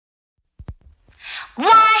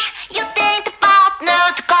Why you think about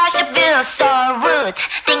nude? Cause you feel so rude.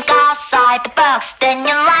 Think outside the box, then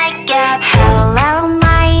you like it. Hello,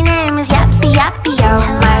 my name is Yappy Yappy Yo.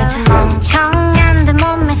 말투 멍청한 데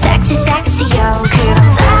몸매 sexy sexy yo. 그럼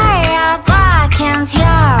다야 봐, can't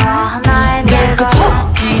열어 날 밀고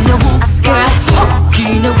혹기는 웃게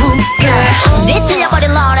혹기는 웃게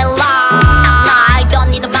뒤틀려버린 노래라 I don't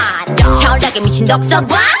need a mind 철학에 미친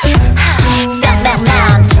독서관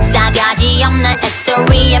셀렉맨 싸가지 없는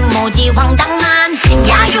스토리에 모지 황당한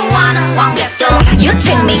야유하는 관객도 You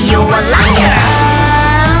treat me, you a liar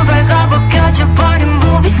발가벗 켜져버린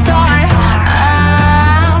movie star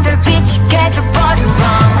별빛이 깨져버린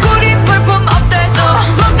wrong 우리 볼품 없대도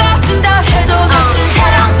뭔가 준다 해도 다신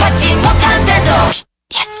사랑받지 못한대도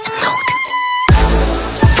Yes, I'm nude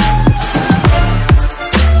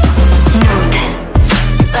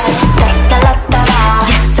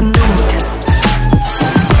Yes, I'm nude.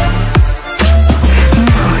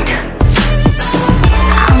 Nude.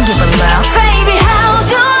 I don't give a love. Baby, how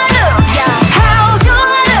do I look? Yeah. How do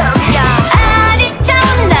I look? Yeah.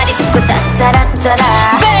 아리따운 날 입고 따따라따라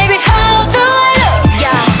Baby, how do I look?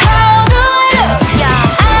 Yeah. How do I look? Yeah.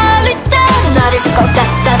 아리따운 날 입고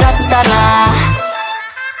따따라따라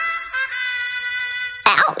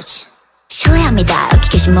Ouch 실례합니다 여기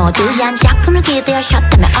계신 모두 한 작품을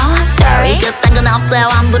기대하셨다면 Oh I'm sorry 그딴 건 없어요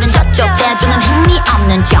안 부른 저쪽 대중은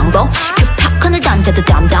흥미없는 정보 그 팝콘을 던져도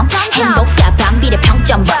덤덤 행복과 반비례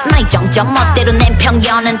평점 But 나의 정점 멋대로 낸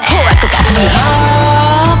편견은 토할 것 같지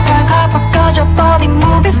발가벗 꺼져버린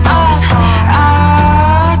movie star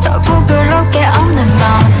저 부끄럽게 없는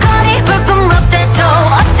맘 거리 볼품 없대도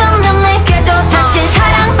어쩌면 내게도 다신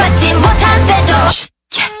사랑받지 못한대도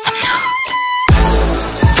Yes I'm nude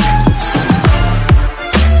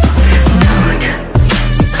Nude.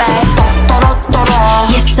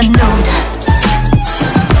 Yes I'm nude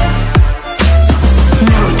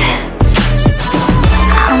Nude.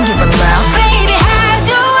 I don't give a love. Baby, how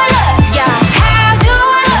do I look? Yeah. How do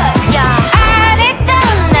I look? Yeah.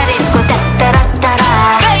 아리따운 날 입고 따따라따라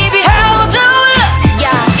Baby, how do I look?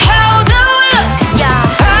 Yeah. How do I look? Yeah.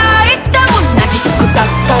 아리따운 날 입고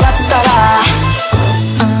따따라따라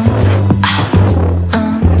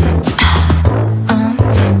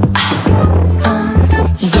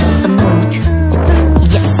Yes I'm nude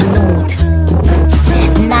Yes I'm nude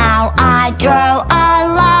Now I draw a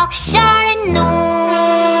luxury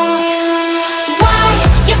nude Why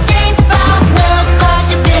you think about nude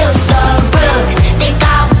Cause you feel so rude Think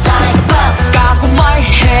outside the box 까고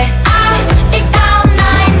말해 아름다운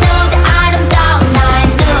나의 nude 아름다운 나의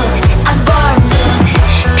nude I'm born nude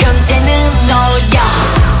변태는 너야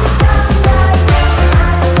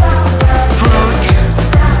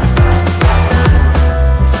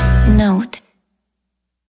Nude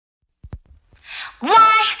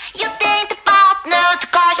Why you think about nude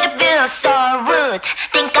Cause you feel so rude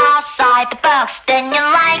Think outside the box then you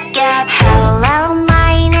like it Hello,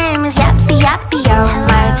 my name is Yappy Yappy Yo.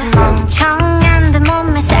 말투 멍청한 데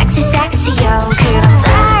몸매 sexy sexy yo. 그럼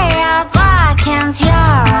다야 봐, can't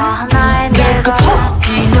열어 날 밀고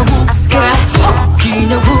혹기는 웃게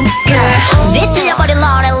혹기는 웃게 뒤틀려버린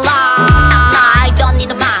노래라 I don't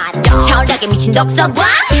need a mind 철학에 미친 독서관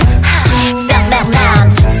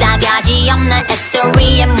셀렉맨 싸가지 없는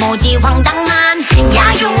스토리에 모지 황당한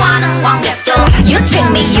야유하는 관객도 You treat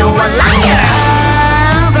me, you a liar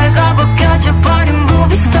발가벗 켜져버린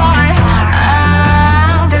movie star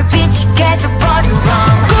별빛이 깨져버린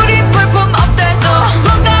wrong 우리 볼품 없대도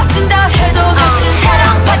뭔가 준다 해도 다신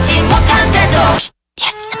사랑받지 못한대도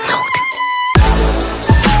Yes, I'm nude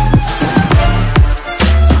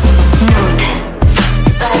Nude.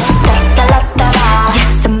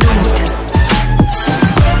 Yes, I'm nude.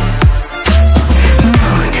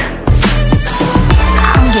 Nude.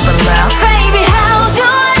 I don't give a love. Baby, how do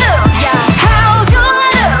I look? Yeah. How do I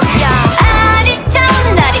look? Yeah.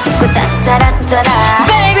 아리따운 날 입고 따따라따라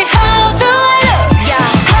Baby, how do I look? Yeah.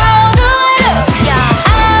 How do I look? Yeah.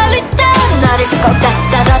 아리따운 날 입고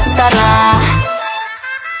따따라따라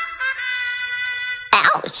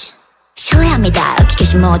Ouch 실례합니다 여기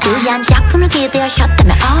계신 모두 한 작품을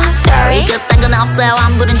기대하셨다면 Oh I'm sorry 그딴 건 없어요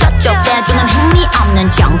안 부른 저쪽 대중은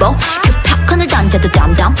흥미없는 정보 그 팝콘을 던져도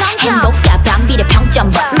덤덤 행복과 반비례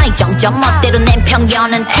평점 But 나의 정점 멋대로 낸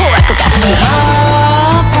편견은 토할 것 같지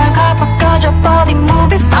발가벗 꺼져버린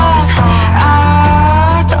movie star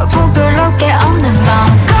저 부끄럽게 없는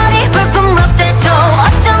맘 거리 볼품 없대도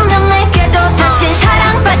어쩌면 내게도 다신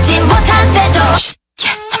사랑받지 못한대도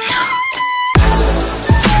Yes I'm nude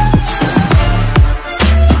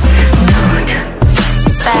Nude.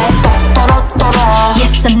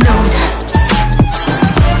 Yes I'm nude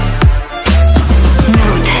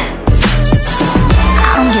Nude.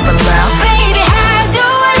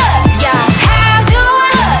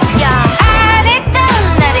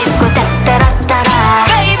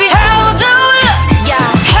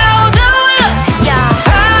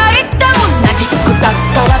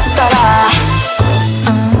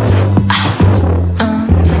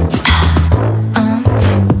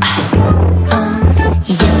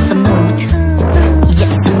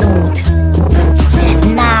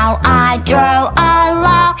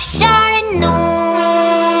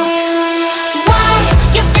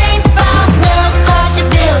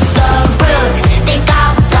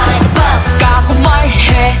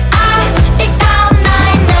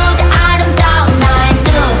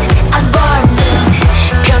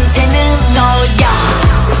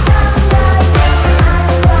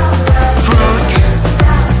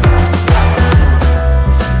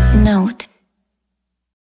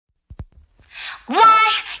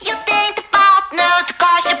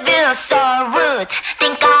 feel so rude.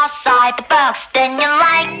 Think outside the box, then you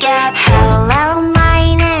like it. Hello,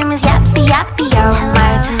 my name is Yappy Yappy Yo.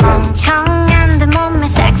 말투 멍청한 데 몸매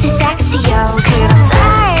sexy sexy yo. 그럼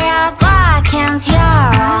다이아봐 can't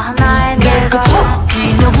열어 날 내가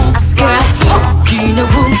혹이나 웃게 혹이나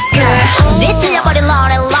웃게 뒤틀려버린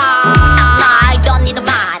노래라 I don't need a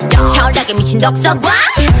mind 철학에 미친 독서광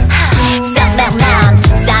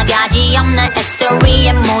쌍백만 싸가지 없는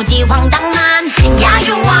히스토리에 모지 황당한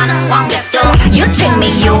야유하는 관객도 You treat me,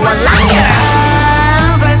 you a liar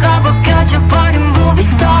밝아버 켜져버린 movie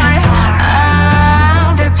star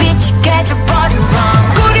별빛이 깨져버린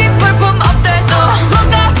rom 꿀이 볼품 없대도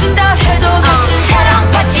망가진다 해도 다신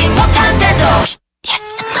사랑받지 못한대도 Yes,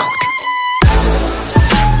 I'm nude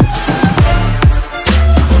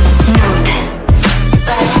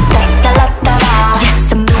따라따라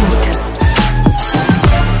Yes, I'm nude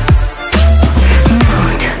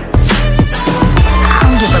Nude I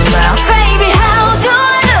don't give a love Baby how do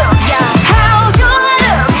I look How do I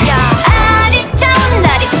look 아리따운 날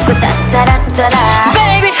입고 따따라따라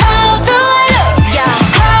Baby how do I look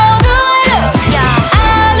How do I look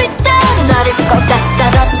아리따운 날 입고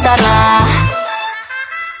따따라따라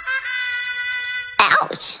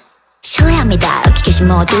Ouch 실례합니다 여기 계신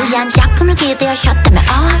모두 한 작품을 기대하셨다면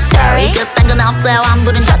Oh I'm sorry 그딴 건 없어요 안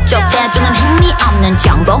부른 저쪽 대중은 흥미없는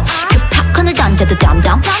정보 그 팝콘을 던져도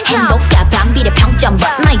덤덤 행복과 반비례 평점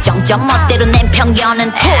But 나의 정점 멋대로 낸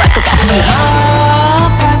편견은 토할 것 같지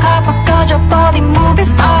밝아봐 꺼져버린 movie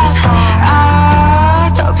star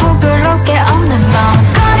저 부끄럽게 없는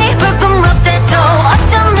맘 거리 볼품 없대도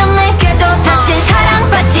어쩌면 내게도 다시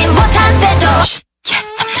사랑받지 못한대도 Yes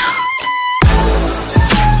I'm nude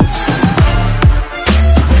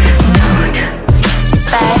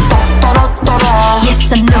또로또로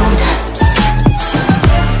Yes I'm nude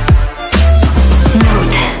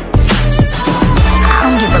Nude I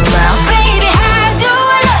don't give a love Baby how do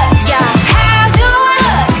I look How do I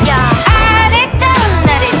look 아리따운 날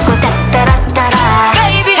입고 따따라따라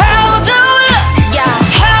Baby how do I look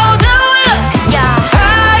How do I look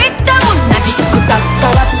아리따운 날 입고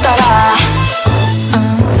따따라따라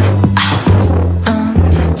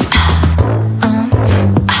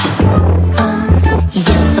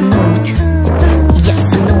Yes I'm nude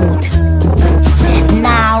Yes I'm nude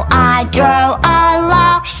Now I draw a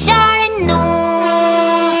luxury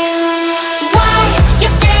nude Why you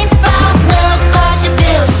think about nude Cause you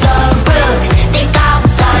feel so rude Think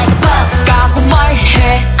outside the box 라고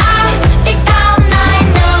말해 I think down night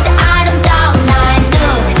nude I don't down night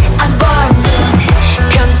nude I'm born nude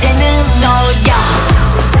변태는 너야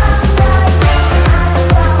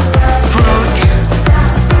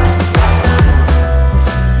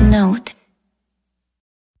Nude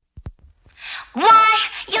Why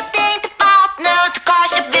you think about nude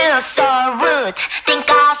Cause you feel so rude Think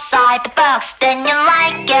outside the box Then you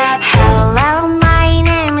like it Hello, my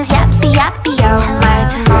name is Yappy Yappy Yo.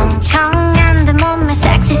 말투 멍청한 데 몸매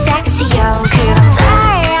sexy sexy yo. 그럼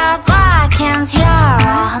다이아봐 can't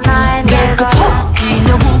열어 날 내가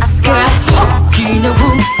혹이나 웃게 혹이나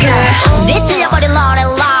웃게 뒤틀려버린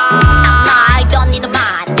노래라 I don't need a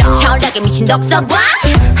mind 철학에 미친 독서광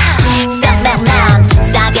쌍백만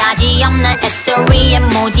싸가지 없는 히스토리에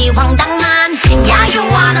모지 황당한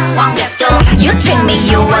야유하는 관객도 You treat me,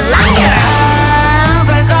 you a liar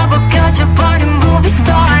밝아버 켜져버린 movie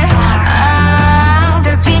star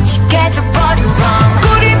별빛이 깨져버린 rom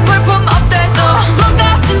꿀이 볼품 없대도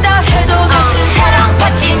망가진다 해도 다신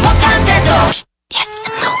사랑받지 못한대도 Yes,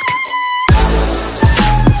 I'm nude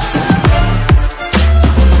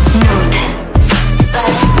Nude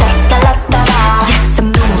따라따라 Yes, I'm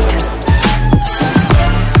nude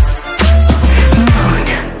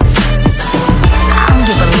Nude I don't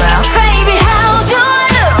give a love Baby how do I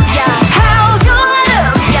look How do I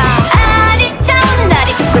look 아리따운 날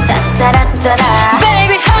입고 따따라따라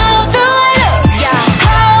Baby how do I look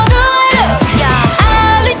How do I look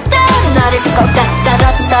아리따운 날 입고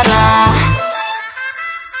따따라따라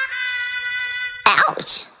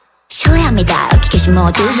Ouch 실례합니다 여기 계신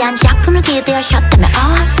모두 한 작품을 기대하셨다면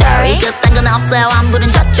Oh I'm sorry 그딴 건 없어요 안 부른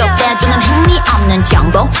저쪽 대중은 흥미없는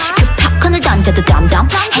정보 그 팝콘을 던져도 덤덤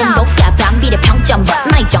행복과 반비례 평점 But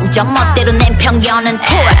나의 정점 멋대로 낸 편견은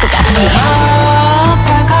토할 것 같지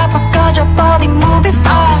밝아봐 꺼져버린 movie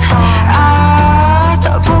star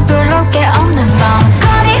저 부끄럽게 없는 맘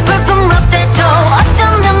거리 볼품 없대도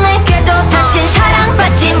어쩌면 내게도 다신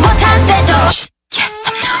사랑받지 못한대도 Yes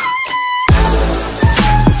I'm nude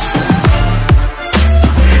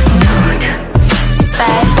Nude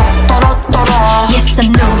또로또로 Yes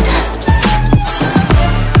I'm nude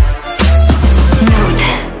Nude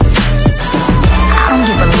I don't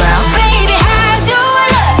give a love Baby how do I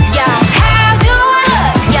look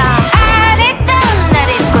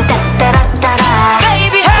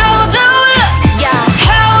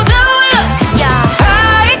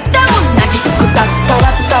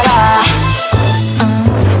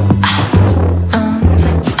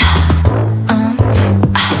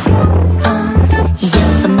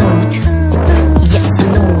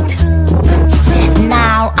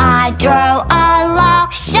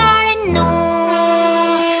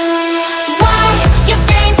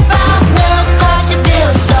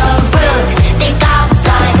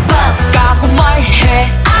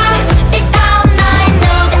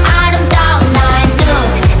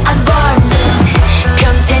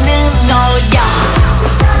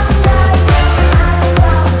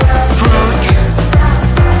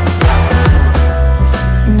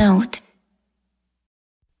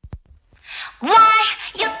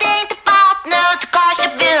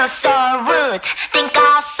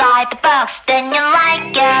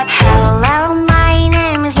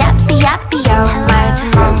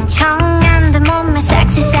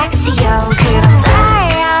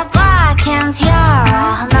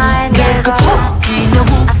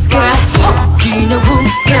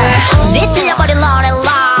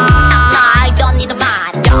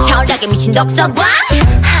독서광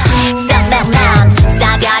쌈백만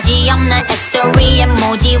싸가지 없는 히스토리에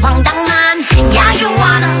무지 황당한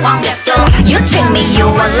야유하는 관객도 You treat me, you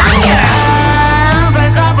a liar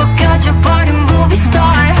발가벗 켜져버린 movie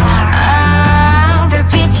star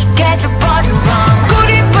별빛이 깨져버린 wrong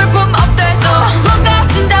우리 볼품 없대도 뭔가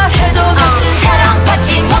준다 해도 다시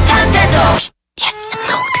사랑받지 못한대도 Yes, I'm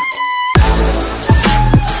nude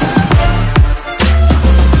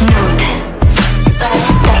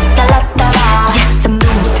Yes, I'm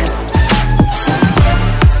nude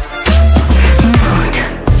Nude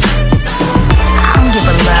I don't give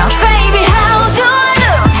a love Baby, how do I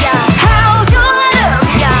look? Yeah, how do I look?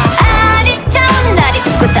 Yeah, 아리따운 날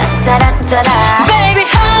입고 따따라따라 Baby,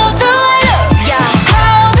 how do I look? Yeah,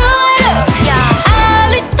 how do I look? Yeah,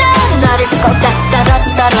 아리따운 날 입고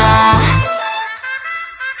따따라따라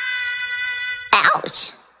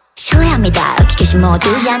Ouch 실례합니다 여기 계신 모두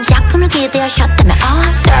한 작품을 기대하셨다면 Oh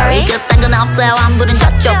I'm sorry 그딴 건 없어요 안부른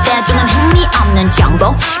저쪽 대중은 흥미없는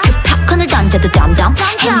정보 그 팝콘을 던져도 덤덤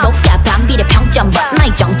행복과 반비례 평점 But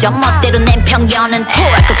나의 정점 멋대로 낸 편견은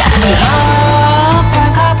토할 것 같지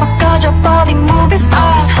발가벗 꺼져버린 movie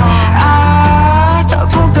star 저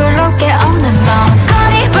부끄러울 게 없는 넌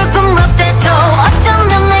거리 볼품 없대도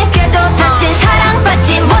어쩌면 내게도 다시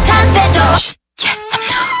사랑받지 못한대도 Yes I'm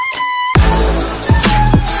nude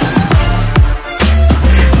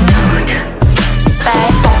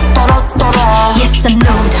또로또로 Yes I'm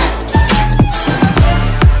nude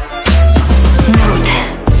Nude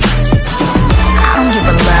I don't give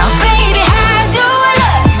a love Baby, how do I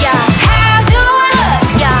look? Yeah, how do I look?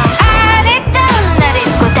 Yeah, 아리따운 날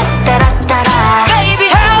입고 따따라따라 Baby,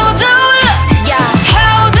 how do I look? Yeah,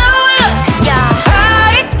 how do I look? Yeah,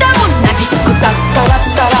 아리따운 날 입고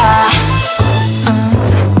따따라따라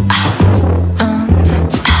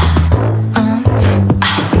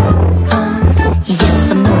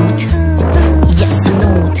Yes I'm nude Yes I'm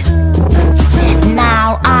nude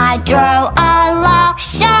Now I draw a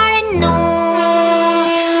luxury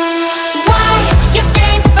nude Why you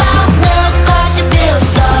think about nude Cause you feel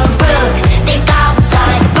so rude Think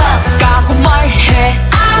outside the box 라고 말해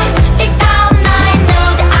I think down 나의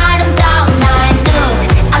nude 아름다운 나의 nude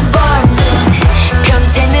I'm born nude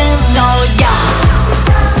변태는 너야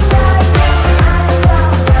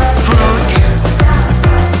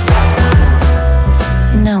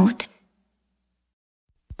Nude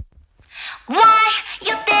Why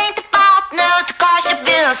you think about nude Cause you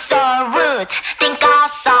feel so rude Think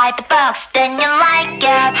outside the box Then you like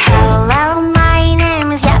it Hello, my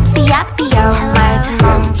name is Yappy Yappy Yo. 말투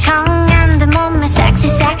멍청한 데 몸매 sexy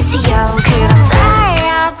sexy yo. 그럼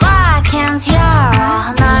달려봐, can't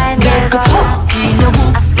열어 날 내가 혹이나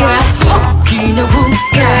웃게 혹이나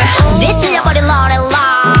웃게 뒤틀려버린 노래라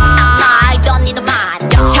I don't need a mind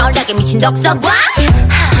철학에 미친 독서광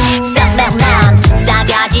쌈백만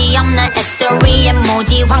싸가지 없는 히스토리에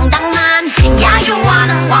무지 황당한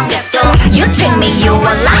야유하는 관객도 You treat me, you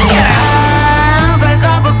a liar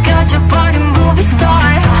발가벗 켜져버린 movie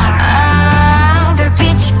star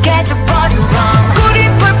별빛이 깨져버린 wrong 우리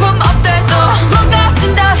볼품 없대도 뭔가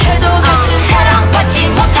준다 해도 다시 사랑받지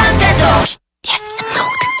못한대도 Yes, I'm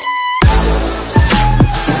nude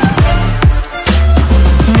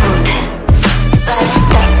Nude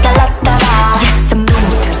따따라따라 Yes, I'm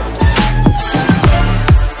nude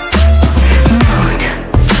Nude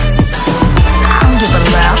I don't give a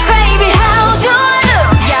love Baby, how do I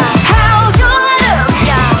look? Yeah, how do I look?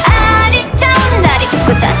 Yeah, 아리따운 날 입고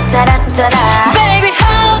따따라따라 Baby,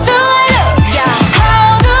 how do I look? Yeah,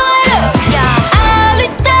 how do I look? Yeah,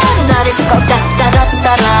 아리따운 날 입고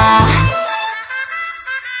따따라따라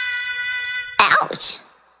Ouch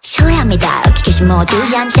실례합니다 여기 계신 모두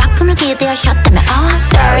한 작품을 기대하셨다면 Oh I'm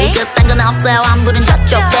sorry 그딴 건 없어요 안부른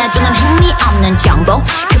저쪽 대중은 흥미없는 정보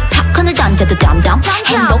그 팝콘을 던져도 덤덤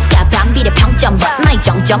행복과 반비례 평점 But 나의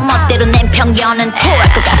정점 멋대로 낸 편견은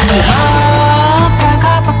토할 것 같지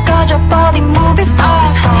발가벗 꺼져버린 movie star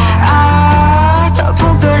저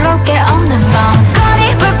부끄러울 게 없는 넌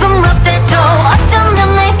거리 볼품 없대도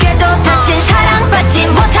어쩌면 내게도 다시 사랑받지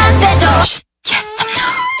못한대도 Yes I'm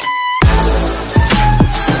nude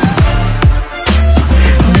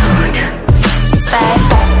Nude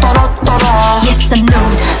또로또로 Yes I'm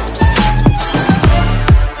nude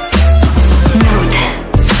Nude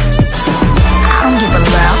I don't give a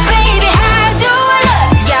love Baby, how do I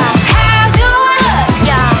look? Yeah, how do I look?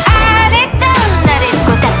 Yeah, 아리따운 날 입고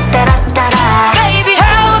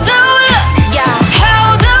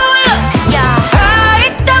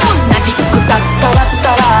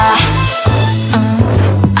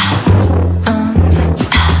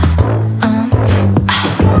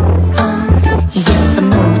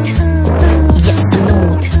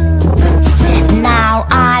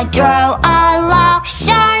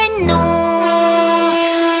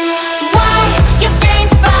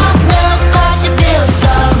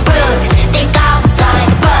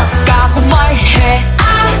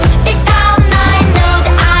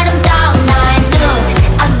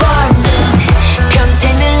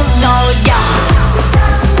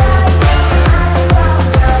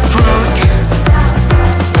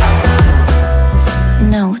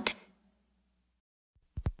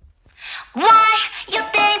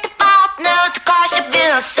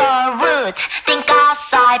so rude. Think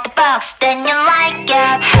outside the box, then you like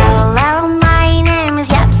it. Hello, my name is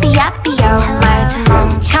Yappy Yappy Yo. 말투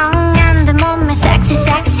멍청한데 몸매 sexy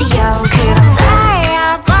sexy yo. 그럼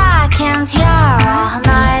달려봐, can't 열어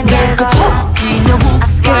날 밀고 혹이나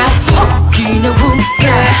웃게 혹이나 웃게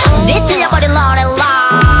뒤틀려버린 노래라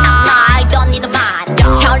I don't need a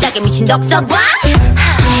mind 철학에 미친 독서관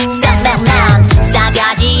쌍방만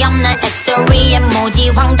싸가지 없는 스토리에 모지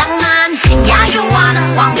황당한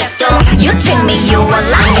야유하는 관객도 You treat me, you a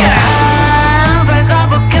liar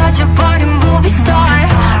발가벗 켜져버린 movie star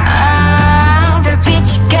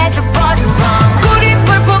별빛이 깨져버린 wrong 우리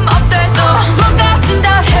볼품 없대도 뭔가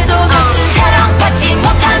준다 해도 다시 사랑받지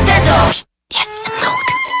못한대도 Yes, I'm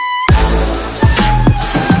nude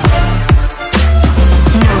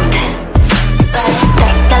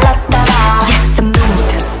Yes, I'm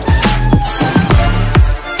nude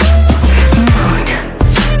Nude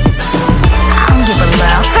I don't give a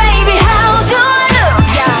love Baby, how do I look?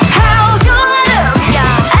 How do I look?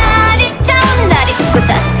 아리따운 날 입고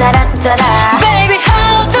따따라따라 Baby,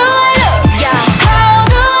 how do I look? How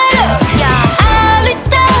do I look?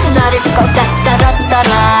 아리따운 날 입고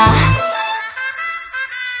따따라따라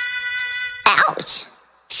Ouch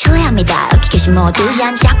실례합니다 여기 계신 모두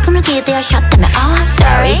한 작품을 기대하셨다면 Oh I'm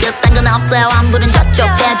sorry 그딴 건 없어요 안 부른 저쪽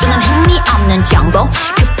대중은 흥미없는 정보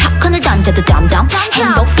그 팝콘을 던져도 덤덤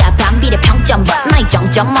행복과 반비례 평점 But 나의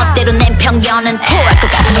정점 멋대로 낸 편견은 토할 것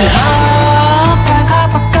같지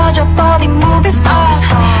발가벗 꺼져버린 movie star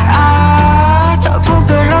저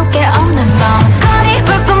부끄럽게 없는 맘 거리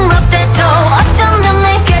볼품 없대도 어쩌면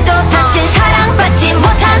내게도 다시 사랑받지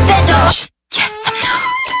못한대도 Yes I'm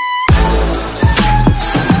nude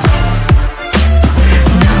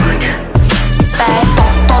Nude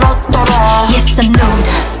또로또로 Yes I'm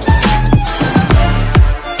nude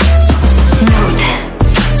Nude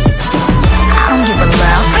I don't give a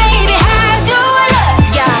love Baby, how do I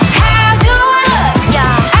look? How do I look?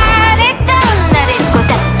 아리따운 날 입고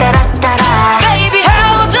따따라따라 Baby,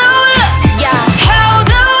 how do I look? How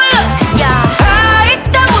do I look?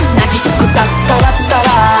 아리따운 날 입고 따따라따라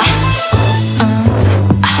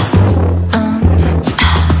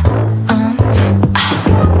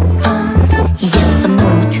Yes I'm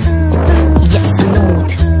nude Yes I'm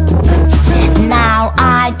nude Now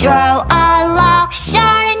I draw a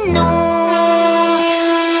luxury nude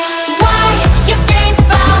Why you think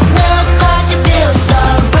about nude Cause you feel so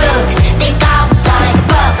rude Think outside the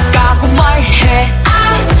box 까고 말해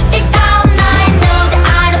I think down 나의 nude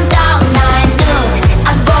아름다운 나의 nude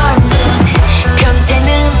I'm born nude 변태는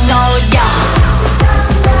너야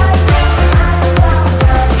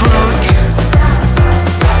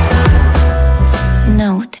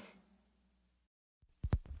Nude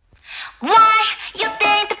Why you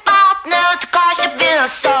think about nude Cause you feel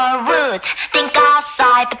so rude Think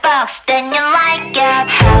outside the box Then you like it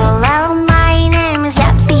Hello, my name is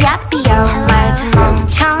Yappy Yappy Yo. 말투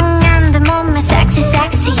멍청한데 몸매 sexy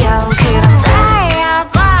sexy yo. 그럼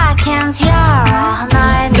달려봐, can't 열어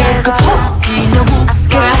날 밀고 혹이나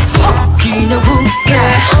웃게 혹이나 웃게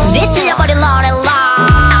뒤틀려버린 노래라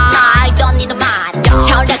I don't need a mind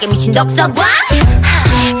철학에 미친 독서관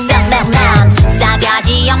쌍방만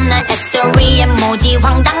싸가지 없는 스토리에 모지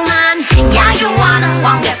황당한 야유하는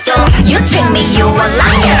관객도 You treat me, you a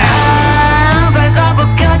liar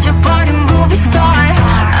발가벗 켜져버린 movie star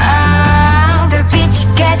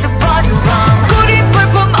별빛이 깨져버린 wrong 우리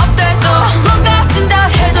볼품 없대도 뭔가 준다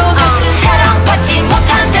해도 다시 사랑받지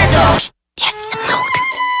못한대도 Yes, I'm nude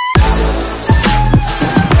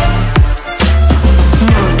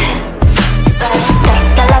Nude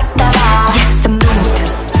Yes, I'm nude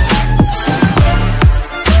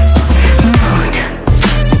Nude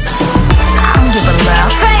I don't give a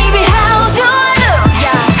love Baby, how do I look?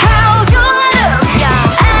 How do I look?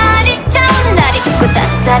 아리따운 날 입고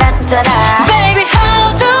따따라따라 Baby,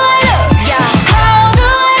 how do I look? How do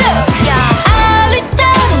I look?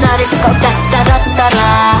 아리따운 날 입고 따따라따라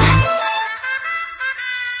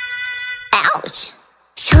Ouch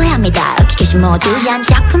실례합니다 여기 계신 모두 한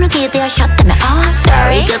작품을 기대하셨다면 Oh I'm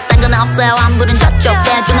sorry 그딴 건 없어요 안 부른 저쪽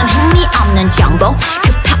대중은 흥미없는 정보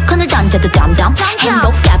그 팝콘을 던져도 덤덤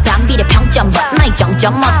행복과 반비례 평점 But 나의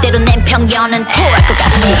정점 멋대로 낸 편견은 토할 것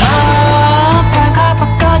같지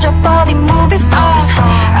발가벗 꺼져버린 movie star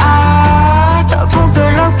저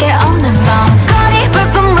부끄럽게 없는 맘 거리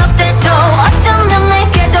볼품 없대도 어쩌면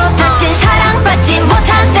내게도 다시 사랑받지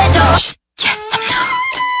못한대도 Yes I'm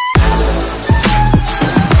nude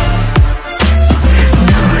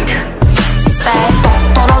Nude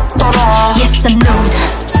또로또로 Yes I'm nude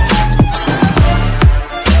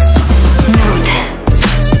Nude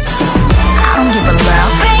I don't give a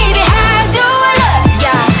love Baby, how do I look?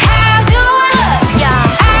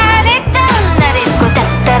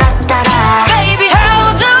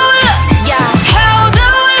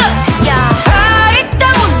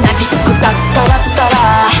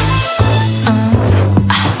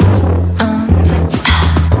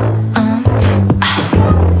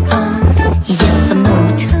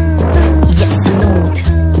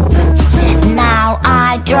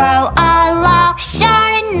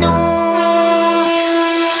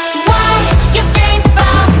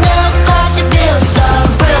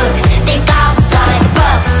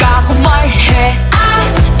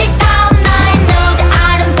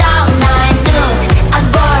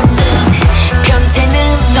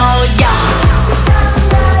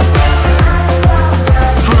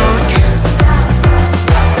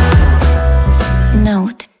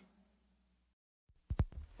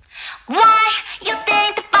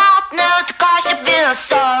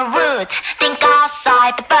 so rude. Think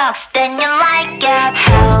outside the box, then you like it.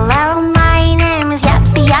 Hello, my name is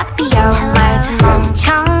Yappy Yappy Yo. 말투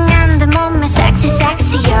멍청한 데 몸매 sexy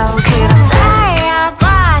sexy yo. 그럼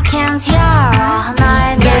다야봐 can't 열어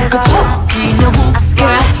날 내가 혹이나 웃게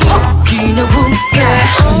혹이나 웃게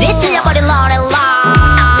뒤틀려버린 노래라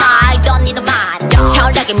I don't need a mind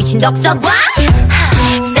철학에 미친 독서광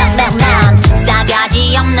쌍백만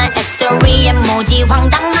싸가지 없는 히스토리에 모지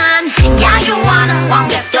황당한 야유하는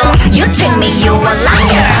관객도 You treat me, you a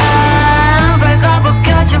liar 밝아버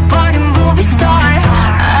켜져버린 movie star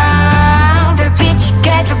별빛이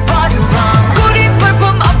깨져버린 rom 꿀이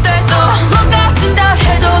볼품 없대도 망가진다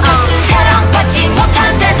해도 다신 사랑받지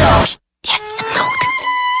못한대도 Yes, I'm nude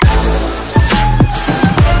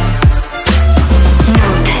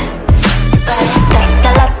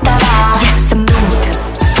Yes, I'm nude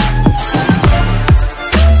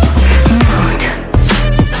Nude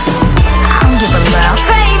I don't give a love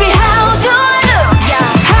Baby how do I look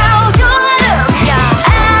How do I look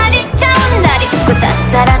아리따운 날 입고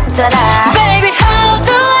따따라따라 Baby how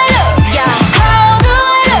do I look How do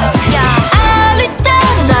I look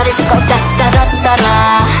아리따운 날 입고 따따라따라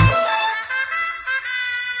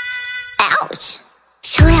Ouch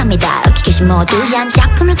실례합니다 여기 계신 모두한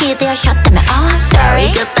작품을 기대하셨다면 Oh I'm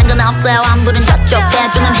sorry 그딴 건 없어요 안 부른 저쪽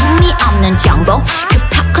대중은 흥미없는 정보 그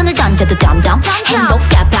팝콘을 던져도 덤덤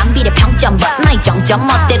행복과 반비례 평점 But 나의 정점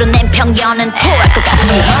멋대로 낸 편견은 토할 것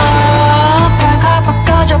같지 밝아봐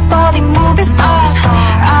꺼져버린 movie star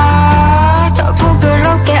저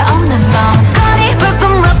부끄럽게 없는 맘 거리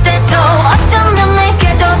볼품 없대도 어쩌면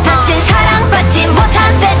내게도 다시 사랑받지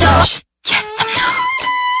못한대도 Yes I'm nude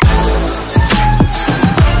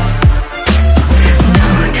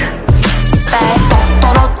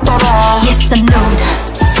또로또로 Yes I'm nude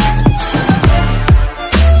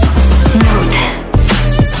Nude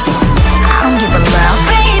I don't give a love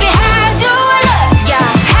Baby how do I look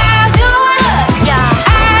How do I look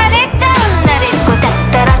아리따운 날 입고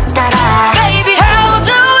따따라따라 Baby how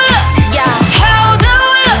do I look How do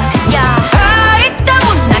I look 아리따운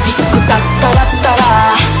날 입고 따따라따라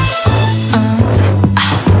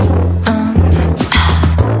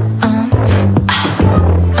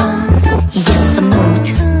Yes I'm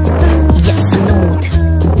nude Yes I'm nude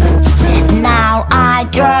Now I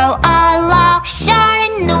draw a luxury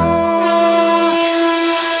nude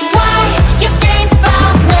Why you think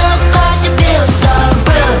about nude Cause you feel so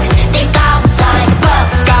rude Think outside the box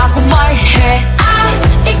라고 말해 I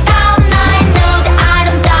think down night nude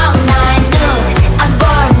아름다운 나의 nude I'm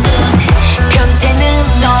born nude 변태는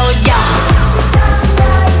너야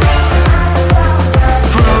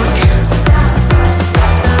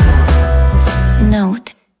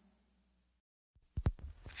Nude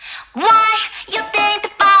Why you think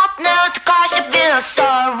about nude Cause you feel so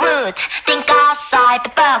rude Think outside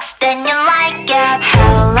the box Then you like it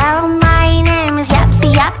Hello, my name is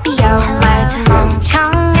Yappy Yappy Yo. 말투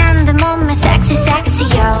멍청한 데 몸매 sexy sexy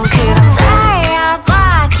yo. 그럼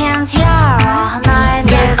다야봐 can't 열어 날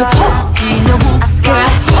내가 혹이나 웃게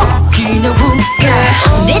혹이나 웃게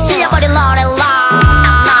뒤틀려버린 노래라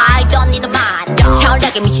I don't need a mind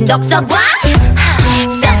철학에 미친 독서광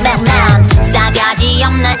쌍백만 싸가지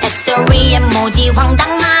없는 히스토리에 모지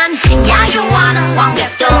황당한 야유하는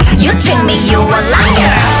관객도 You treat me, you a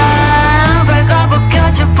liar 밝아버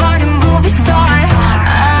켜져버린 movie star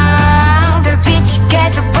별빛이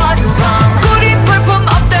깨져버린 rom 꿀이 볼품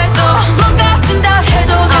없대도 망가진다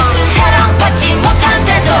해도 다신 사랑받지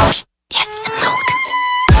못한대도 Yes, I'm nude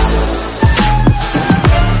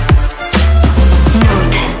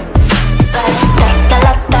Nude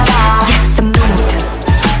Yes, I'm nude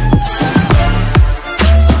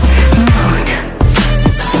Nude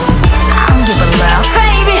I don't give a love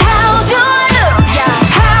Baby how do I look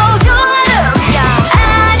How do I look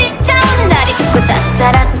아리따운 날 입고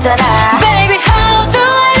따따라따라 Baby how do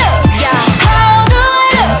I look How do I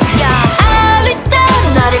look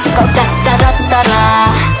아리따운 날 입고 따따라따라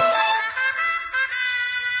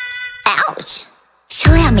Ouch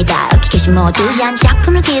실례합니다 여기 계신 모두한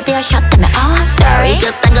작품을 기대하셨다면 Oh I'm sorry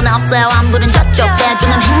그딴 건 없어요 안 부른 저쪽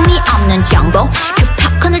대중은 흥미없는 정보 그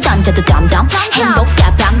팝콘을 던져도 덤덤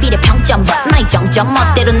행복과 반비례 평점 But 나의 정점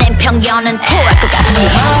멋대로 낸 편견은 토할 것 같지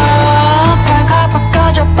밝아봐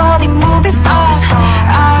꺼져버린 movie star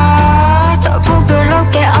저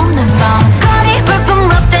부끄럽게 없는 맘 거리 볼품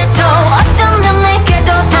없대도 어쩌면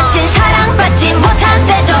내게도 다신 사랑받지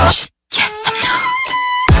못한대도 Yes I'm nude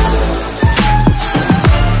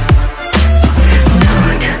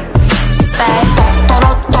Nude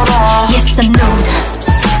또로또로 Yes I'm nude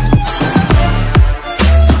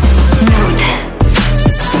Nude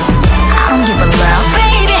I don't give a love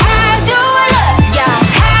Baby how do I look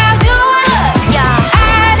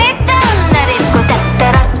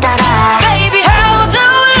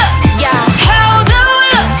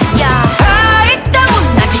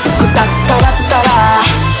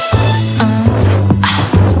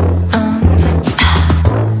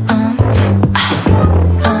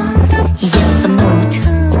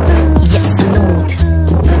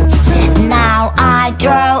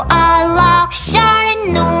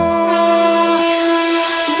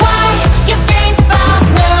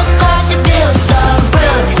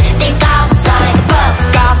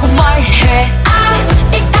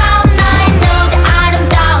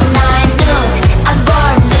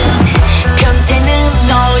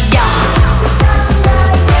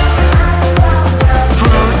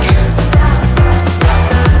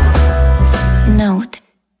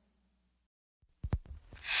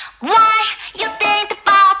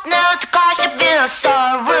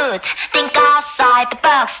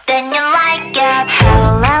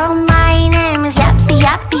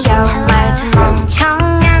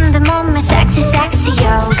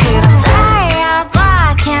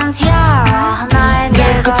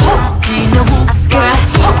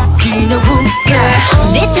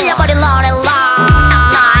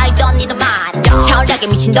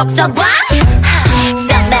독서관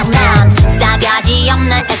쌈백만 싸가지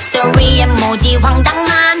없는 히스토리에 무지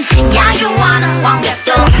황당한 야유하는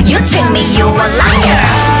관객도 You treat me, you a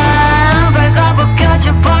liar 발가벗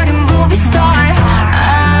켜져버린 movie star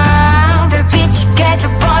별빛이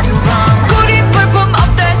깨져버린 wrong 우리 볼품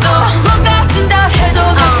없대도 뭔가 준다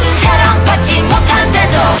해도 다시 사랑받지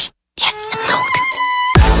못한대도 Yes, I'm nude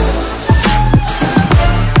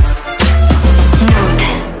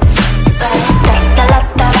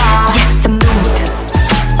Yes, I'm nude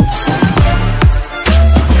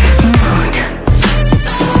Nude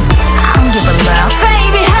I don't give a love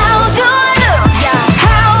Baby, how do I look?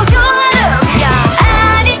 How do I look?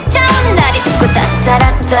 아리따운 날 입고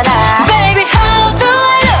따따라따라 Baby, how do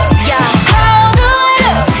I look? How do I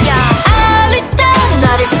look? 아리따운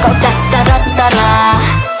날 입고 따따라따라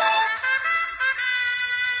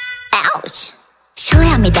Ouch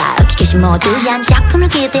실례합니다 여기 계신 모두 한 작품을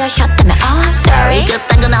기대하셨다면 Oh I'm sorry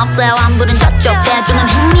그딴 건 없어요 안부른 저쪽 대중은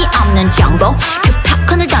흥미없는 정보 그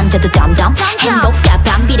팝콘을 던져도 덤덤 행복과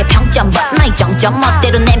반비례 평점 But 나의 정점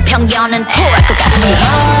멋대로 낸 편견은 토할 것 같지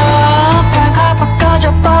발가벗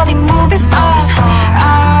꺼져버린 movie star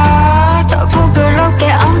저 부끄러울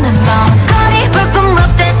게 없는 넌 거리 볼품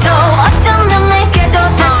없대도 어쩌면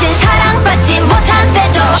내게도 다시 사랑받지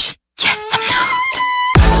못한대도 Yes I'm nude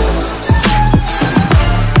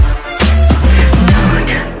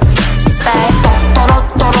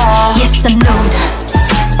또로또로 Yes I'm nude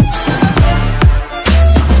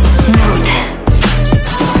Nude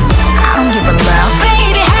I don't give a love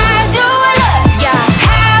Baby, how do I look?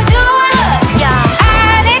 How do I look?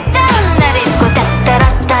 아리따운 날 입고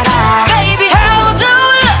따따라따라 Baby, how do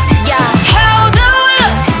I look? How do I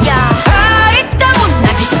look? 아리따운 날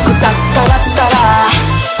입고 따따라따라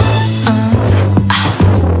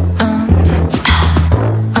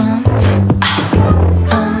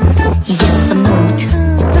Yes I'm nude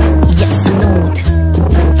Yes I'm nude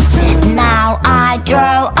Now I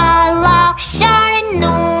draw a luxury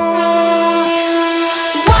nude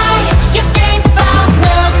Why you think about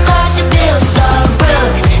nude Cause you feel so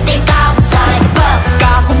rude Think outside the box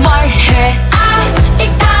까고 말해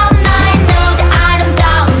아름다운 나의 nude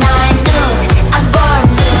아름다운 나의 nude I'm born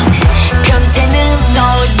nude 변태는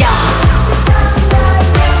너야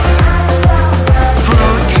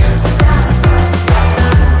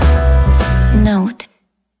Nude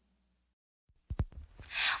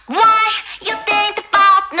Why you think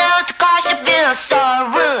about nude Cause you feel so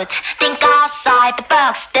rude Think outside the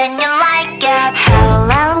box Then you like it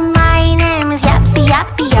Hello, my name is Yappy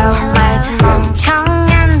Yappy Yo. 말투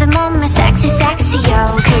멍청한 데 몸매 sexy sexy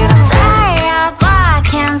yo. 그럼 달려봐,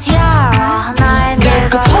 can't 열어 날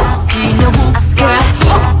내가 혹이나 웃게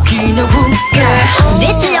혹이나 웃게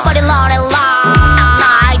뒤틀려버린 노래라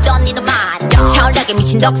I don't need a mind 철학에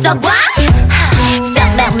미친 독서관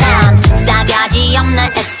쌈백만 싸가지 없는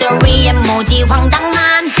히스토리에 무지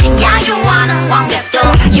황당한 야유하는 관객도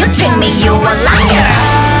You treat me, you a liar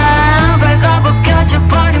발가벗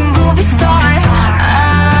켜져버린 movie star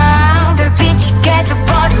별빛이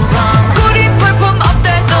깨져버린 wrong 우리 볼품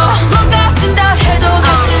없대도 뭔가 준다 해도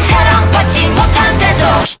다시 사랑받지 못한대도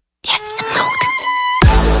Yes, I'm nude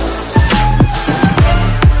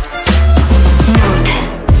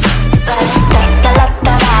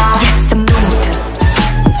따따라따라 Yes, I'm nude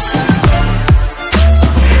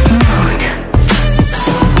Nude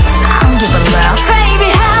I don't give a love Baby,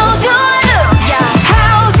 how do I look?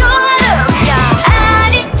 How do I look?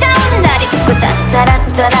 아리따운 날 입고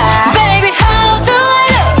따따라따라 Baby, how do I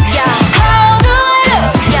look? How do I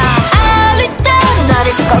look? 아리따운 날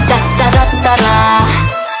입고 따따라따라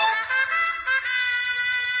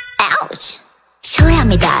Ouch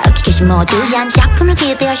실례합니다 여기 계신 모두 한 작품을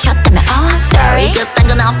기대하셨다면 Oh I'm sorry 그딴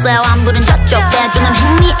건 없어요 안부른 저쪽 대중은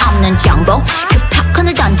흥미없는 정보 그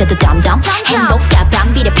팝콘을 던져도 덤덤 행복과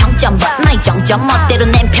반비례 평점 But 나의 정점 멋대로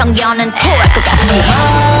낸 편견은 토할 것 같지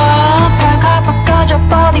발가벗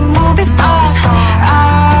꺼져버린 movie star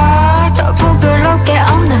저 부끄러울 게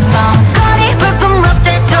없는 넌 거리 볼품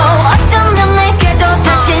없대도 어쩌면 내게도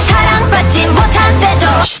다시 사랑받지 못한대도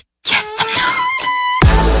Yes I'm nude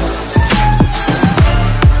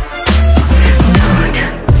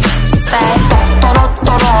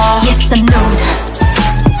또로또로 Yes I'm nude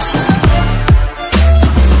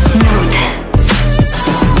Nude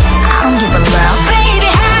I don't give a love Baby,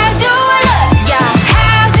 how do I look?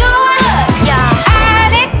 How do I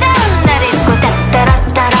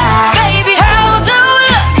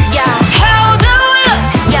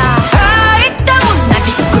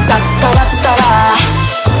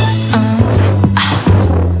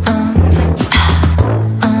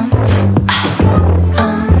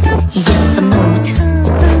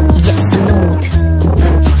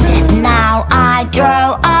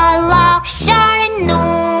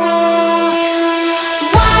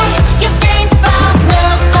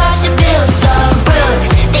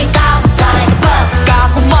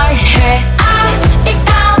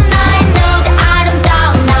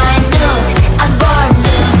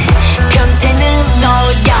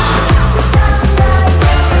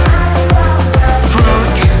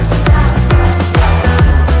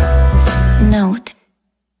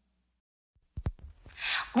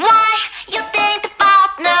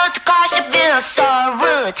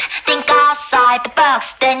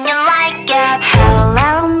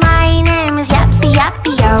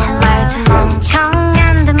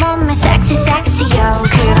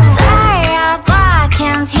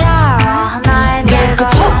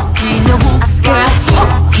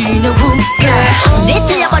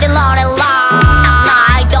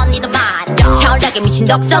미친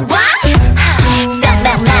독서광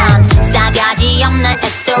셀렉만 싸가지 없는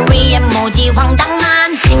스토리에 모지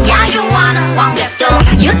황당한 야유하는 관객도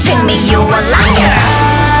You treat me, you a liar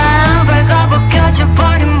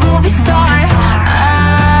벌거벗겨져버린 movie star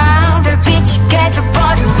별빛이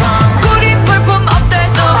깨져버린 wrong 우리 볼품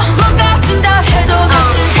없대도 뭔가 준다 해도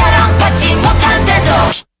다시 사랑받지 못한대도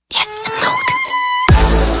Yes, I'm nude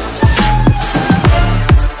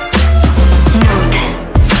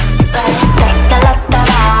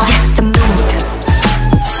Yes, I'm nude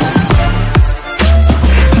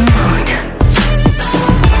Nude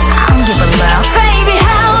I don't give a love Baby,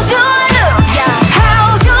 how do I look?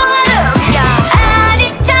 How do I look?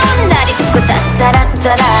 아리따운 날 입고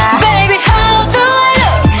따따라따라 Baby, how do I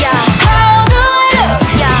look? How do I look?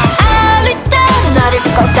 아리따운 날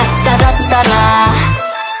입고 따따라따라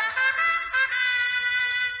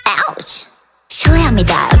Ouch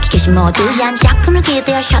실례합니다 여기 계신 모두 한 작품을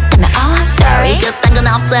기대하셨다면 Oh I'm sorry 그딴 건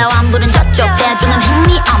없어요 안 부른 저쪽 대중은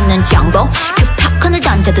흥미없는 정보 그 팝콘을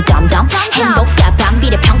던져도 덤덤 행복과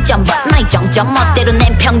반비례 평점 But 나의 정점 멋대로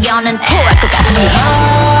낸 편견은 토할 것 같지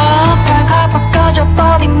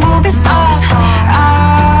벌거벗겨져버린 movie star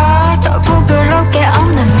저 부끄럽게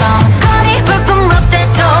없는 맘 거리 볼품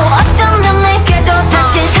못돼도 어쩌면 내게도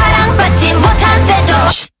다시 사랑받지 못한대도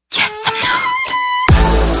Yes I'm nude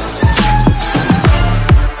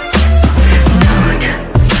Nude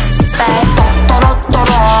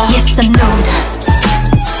Yes I'm nude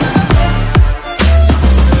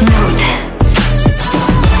Nude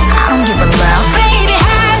I don't give a love Baby,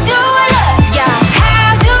 how do I look?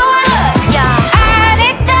 How do I look?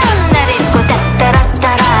 아리따운 날 입고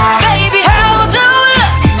따따라따라 Baby, how do I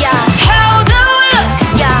look? How do I look?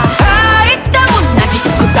 아리따운 날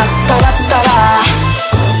입고 따따라따라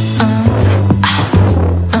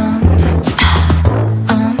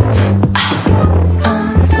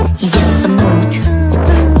Yes I'm nude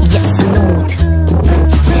Yes I'm nude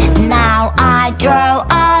Now I draw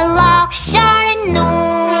a luxury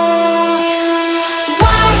nude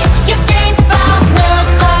Why you think about nude?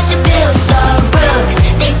 Cause you feel so rude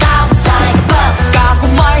Think outside the box 까고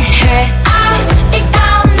말해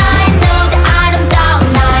아리따운 나의 nude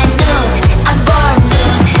아름다운 나의 nude I'm born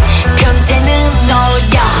nude 변태는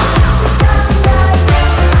너야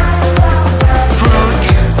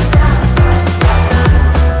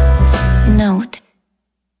Nude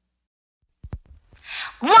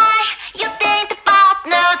Why you think about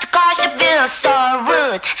nude? Cause you feel so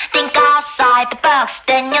rude Think outside the box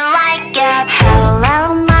then you like it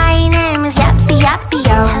Hello, my name is Yappy Yappy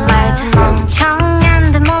Yo. 말도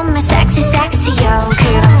멍청한데 몸매 sexy sexy yo.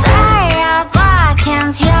 그럼 달려봐,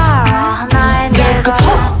 can't 열어 날 내가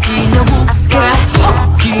혹이나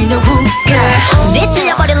웃게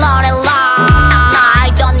뒤틀려버린 로렐라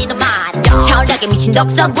I don't need a man 철학에 미친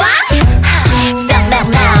독서광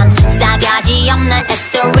셀렉만 싸가지 없는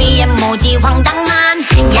스토리에 모지 황당한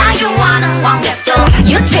야유하는 관객도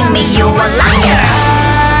You treat me, you a liar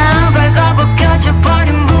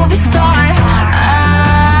벌거벗겨져버린 movie star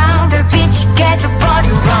별빛이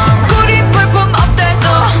깨져버린 wrong 우리 볼품 없대도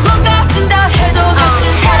뭔가 준다 해도 다시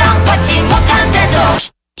사랑받지 못한대도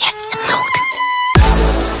Yes, I'm nude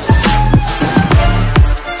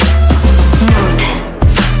Nude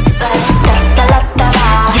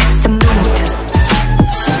Yes, I'm nude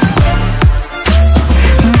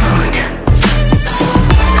Nude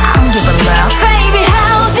I don't give a love Baby,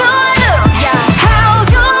 how do I look? How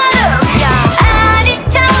do I look?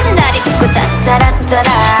 아리따운 날 입고 따따라따라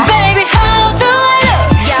Baby, how do I look?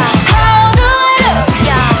 How do I look?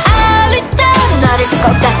 아리따운 날 입고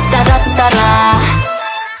따따라따라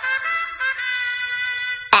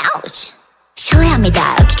Ouch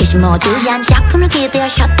실례합니다 여기 계신 모두 한 작품을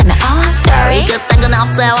기대하셨다면 Oh I'm sorry 그딴 건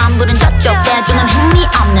없어요 안 부른 저쪽 대중은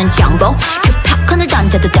흥미없는 정보 그 팝콘을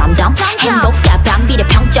던져도 덤덤 행복과 반비례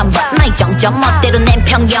평점 But 나의 정점 멋대로 낸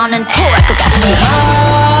편견은 토할 것 같지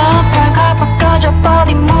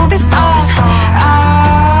벌거벗겨져버린 movie star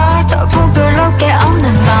저 부끄럽게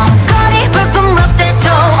없는 맘 거리 볼품 못돼도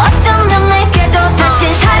어쩌면 내게도 다시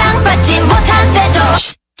사랑받지 못한대도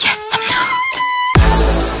Yes I'm nude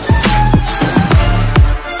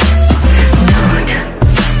Nude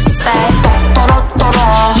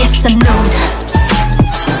Yes I'm nude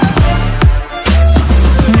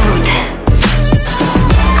Nude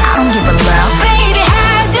I don't give a love Baby,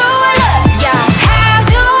 how do I look? How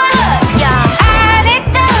do I look?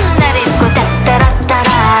 아리따운 날 입고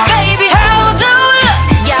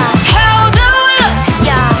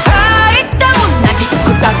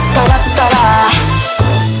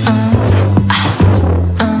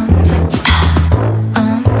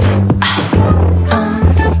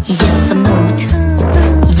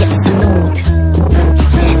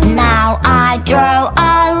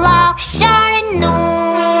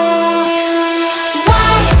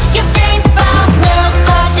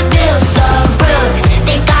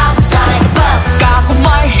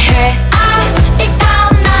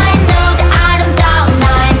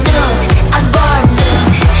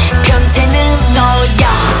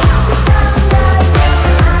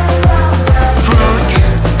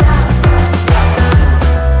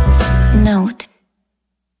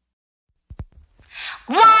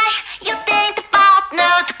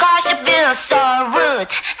so rude.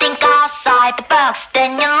 Think outside the box,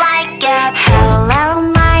 then you like it. Hello,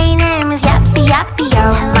 my name is Yappy Yappy Yo.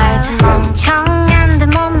 말투 멍청한 데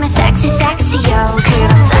몸매 sexy sexy yo. 그럼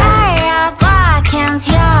다야봐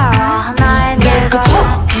can't 열어 날 내가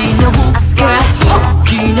혹기나 웃게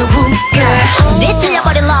혹기나 웃게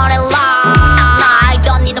뒤틀려버린 노래라 I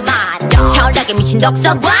don't need a mind 철학에 미친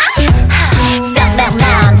독서광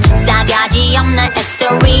샌백맨 싸가지 없는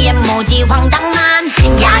히스토리에 무지 황당한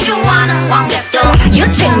야유하는 관객도 You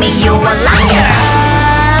treat me you a liar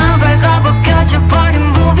밝아버 켜져버린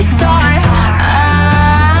movie star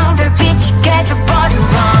별빛이 깨져버린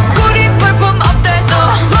밤 꿀이 볼품 없대도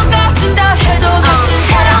망가진다 해도 다신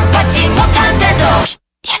사랑받지 못한대도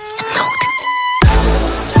Yes, I'm nude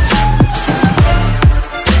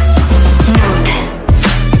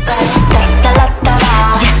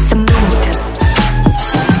Yes, I'm nude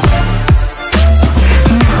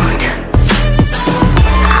Nude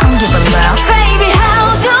I don't give a love Baby how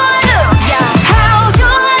do I look How do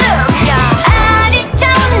I look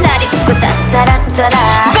아리따운 날 입고 따따라따라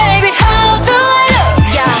Baby how do I look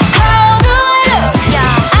How do I look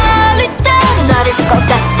아리따운 날 입고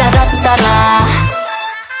따따라따라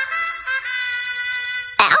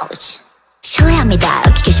Ouch 실례합니다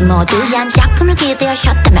여기 계신 모두 한 작품을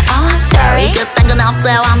기대하셨다면 Oh I'm sorry 그딴 건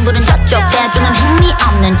없어요 안 부른 저쪽 대주는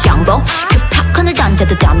흥미없는 정보 그 팝콘을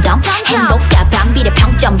던져도 덤덤 행복과 반비례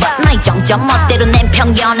평점 But 나의 정점 멋대로 낸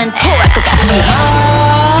편견은 토할 것 같지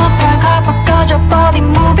밝아버 꺼져버린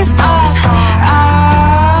movie star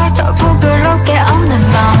저 부끄럽게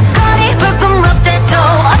없는 맘 거리 볼품 없대도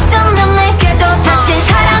어쩌면 내게도 다시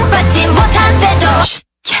사랑받지 못한대도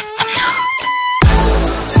Yes I'm nude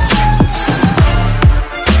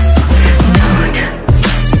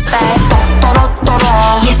또로또로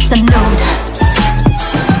Yes I'm nude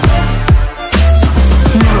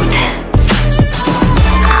Nude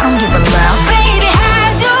I don't give a love Baby how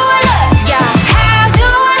do I look How do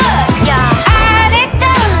I look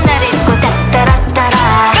아리따운 날 입고 따따라따라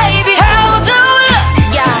Baby how do I look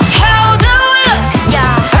How do I look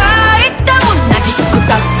아리따운 날 입고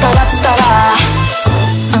따따라따라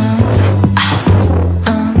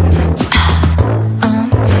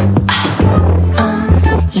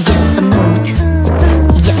Yes I'm nude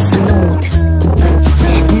Yes I'm nude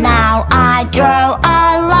Now I draw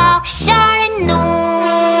a luxury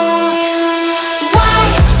nude Why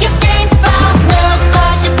you think about nude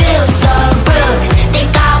Cause you feel so rude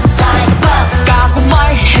Think outside the box 라고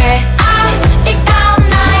말해 I think down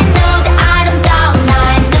night nude I don't down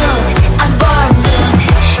night nude I'm born nude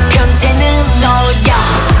변태는 너야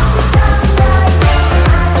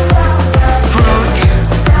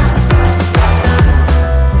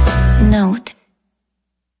Nude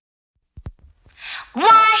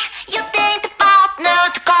Why you think about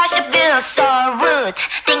nude Cause you feel so rude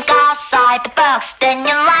Think outside the box Then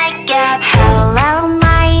you like it Hello,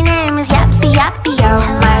 my name is Yappy Yappy Yo.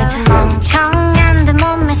 말투 멍청한 데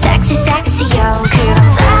몸매 sexy sexy yo. 그럼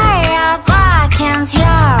다야봐 can't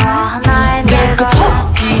열어 날 내가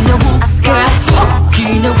혹기나 웃게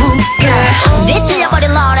혹기나 웃게 뒤틀려버린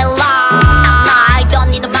노래라 I don't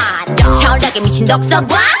need a mind 철학에 미친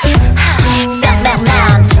독서광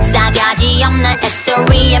샌백맨 싸가지 없는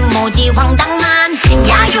히스토리에 무지 황당한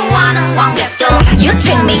야유하는 관객도 You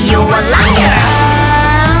treat me you a liar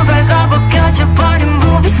밝아버 켜져버린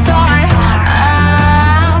movie star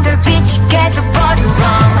별빛이 깨져버린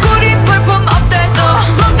밤 꿀이 볼품 없대도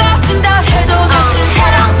망가진다 해도 다신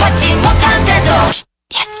사랑받지 못한대도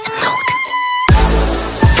Yes I'm nude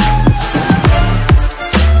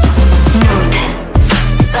Nude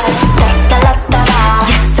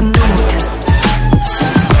Yes I'm nude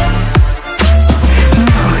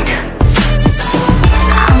Nude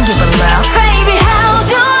I don't give a love Baby how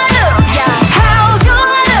do I look How do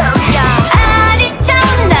I look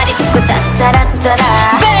아리따운 날 입고 따따라따라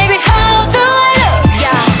Baby how do I look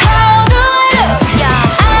How do I look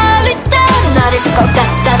아리따운 날 입고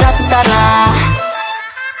따따라따라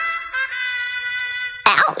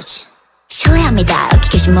Ouch 실례합니다 여기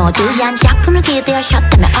계신 모두 한 작품을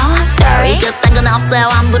기대하셨다면 Oh I'm sorry 그딴 건 없어요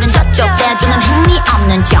안 부른 저쪽 대주는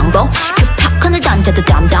흥미없는 정보 그 팝콘을 던져도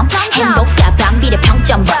덤덤 행복과 반비례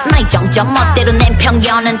평점 But 나의 정점 멋대로 낸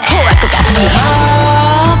편견은 토할 것 같지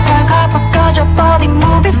밝아버 꺼져버린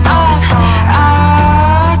movie star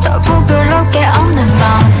저 부끄럽게 없는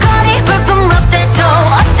맘 거리 볼품 없대도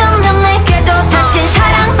어쩌면 내게도 다신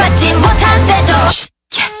사랑받지 못한대도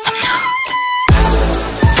Yes I'm nude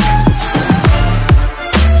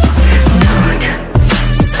Nude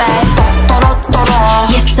또로또로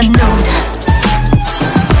Yes I'm nude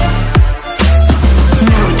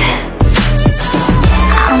Nude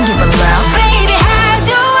I don't give a love Baby how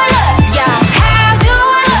do I look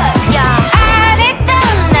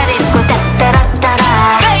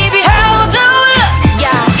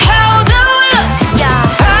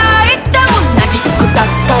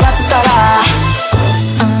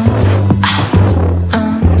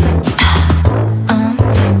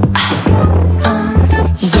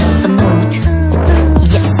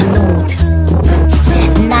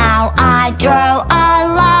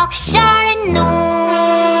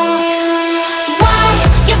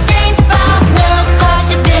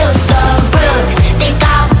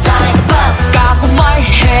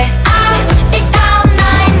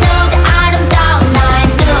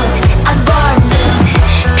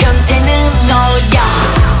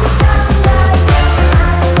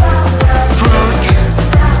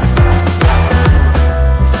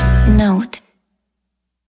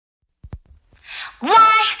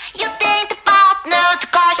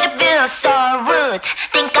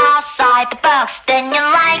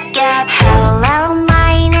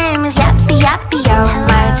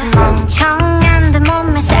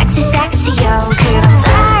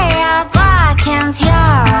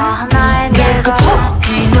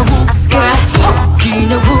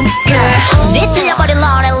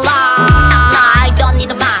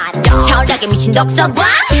독서관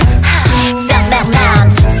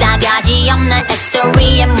쌈백만 싸가지 없는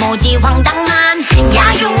스토리에 모지 황당한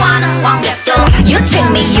야유하는 관객도 You treat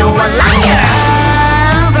me, you a liar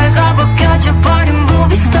발가벗 켜져버린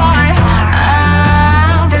movie star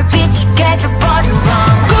별빛이 깨져버린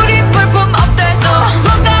wrong 우리 볼품 없대도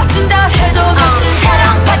뭔가 준다 해도 다시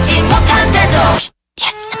사랑받지 못한대도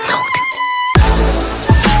Yes, I'm nude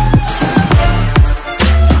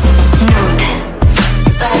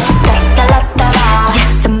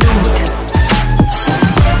Yes, I'm nude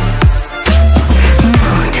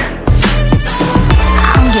Nude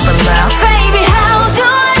I don't give a love Baby, how do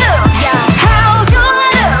I look? Yeah, how do I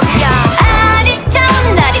look? Yeah,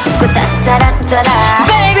 아리따운 날 입고 따따라따라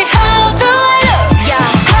Baby, how do I look? Yeah,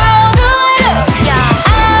 how do I look? Yeah,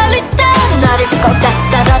 아리따운 날 입고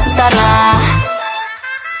따따라따라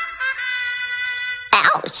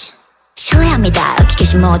Ouch 실례합니다 여기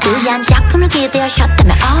계신 모두 한 작품을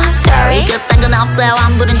기대하셨다면 Oh I'm sorry 그딴 건 없어요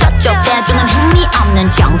안 부른 저쪽 대중은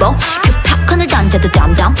흥미없는 정보 그 팝콘을 던져도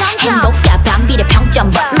덤덤 행복과 반비례 평점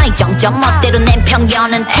But 나의 정점 멋대로 낸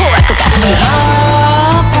편견은 토할 것 같지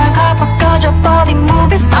발가벗 꺼져버린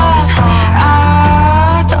movie star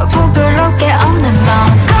더 부끄러울 게 없는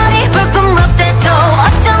맘 거리 볼품 없대도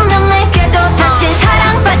어쩌면 내게도 다시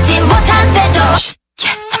사랑받지 못한대도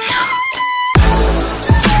Yes I'm nude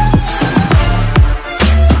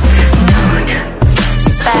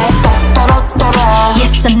또로또로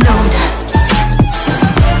Yes I'm nude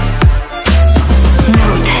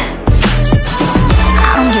Nude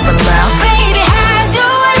I don't give a love Baby, how do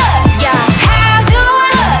I look? Yeah, how do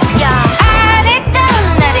I look? Yeah, 아리따운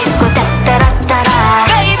날 입고 따따라따라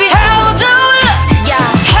Baby, how do I look? Yeah,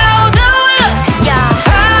 how do I look? Yeah,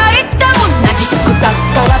 아리따운 날 입고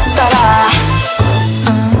따따라따라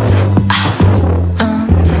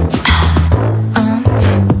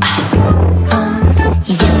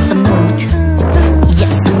Yes I'm nude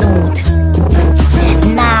Yes I'm nude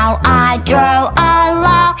Now I draw a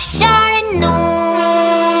luxury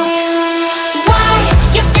nude Why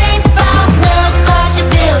you think about nude Cause you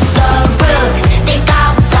feel so rude Think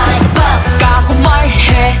outside the box 라고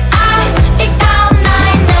말해 I think down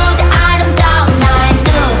night nude 아름다운 나의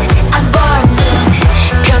nude I'm born nude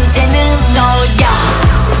변태는 너야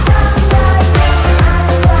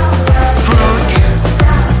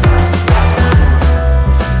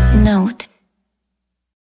Nude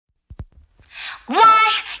Why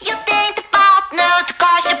you think about nude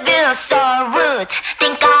Cause you feel so rude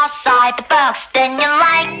Think outside the box Then you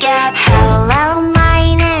like it Hello,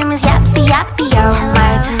 my name is Yappy Yappy Yo.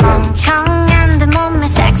 말투 멍청한 데 몸매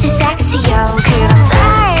sexy sexy yo. 그럼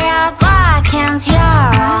달려봐, can't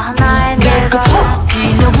열어 날 내가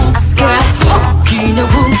혹이나 웃게 혹이나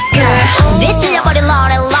웃게 뒤틀려버린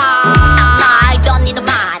노래라 I don't need a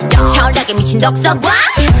mind 철학에 미친 독서관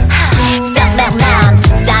쌈백만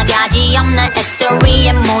싸가지 없는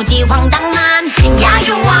스토리에 모지 황당한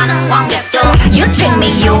야유하는 관객도 You treat me,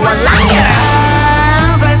 you a liar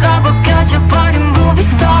발가벗 켜져버린 movie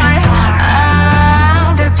star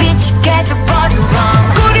별빛이 깨져버린 wrong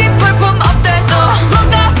우리 볼품 없대도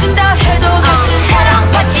뭔가 준다 해도 다시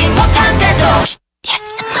사랑받지 못한대도 Yes,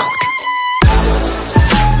 I'm nude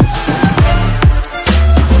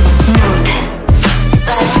Nude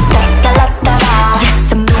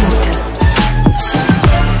Yes, I'm nude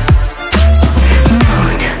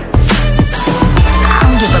Nude I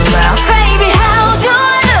don't give a love Baby, how do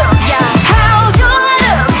I look? Yeah, how do I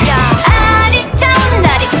look? Yeah, 아리따운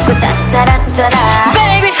날 입고 따따라따라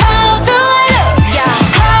Baby, how do I look? Yeah,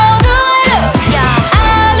 how do I look? Yeah,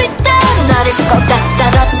 아리따운 날 입고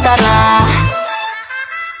따따라따라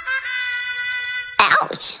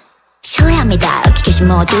Ouch 실례합니다 여기 계신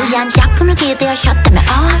모두 한 작품을 기대하셨다면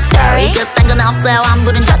Oh I'm sorry 그딴 건 없어요 안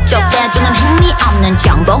부른 저쪽 대중은 흥미없는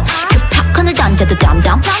정보 그 팝콘을 던져도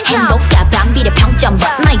덤덤 행복과 반비례 평점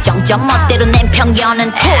But 나의 정점 멋대로 낸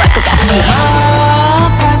편견은 토할 것 같지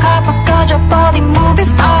발가벗 꺼져버린 movie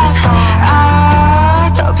star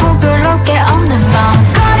더 부끄러울 게 없는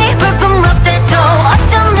맘 거리 볼품 없대도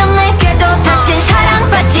어쩌면 내게도 다시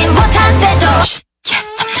사랑받지 못한대도 Yes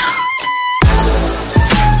I'm nude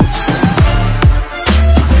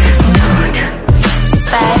Nude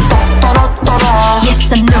또로또로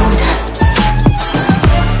Yes I'm nude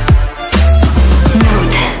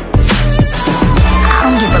Nude I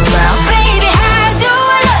don't give a love Baby, how do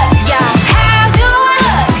I look? Yeah, how do I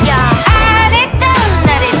look? Yeah, 아리따운 날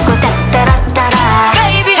입고 따따라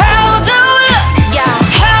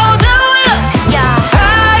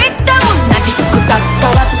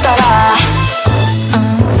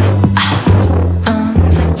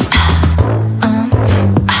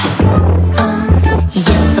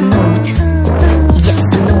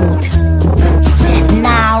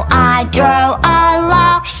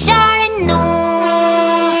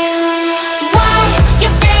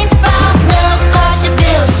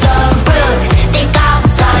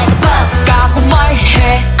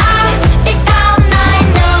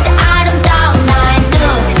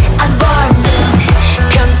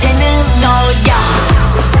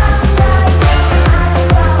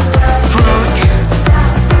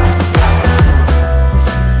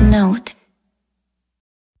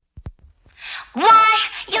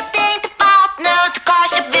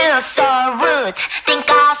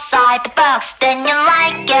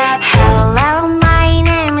like it. Hello, my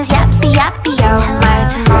name is Yappy Yappy Yo.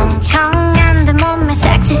 말투 멍청한데 몸매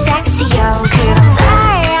sexy sexy yo. 그럼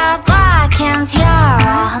달려봐 can't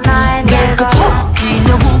열어 날 내가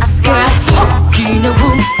혹이나 웃게 혹이나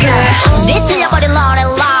웃게 뒤틀려버린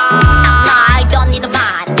러렐라 I don't need a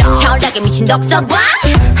man 철학에 미친 독서관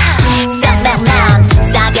셀렉맨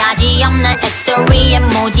싸가지 없는 히스토리에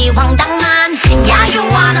모지 황당한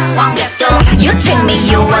야유하는 관객도 You treat me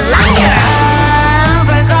you a liar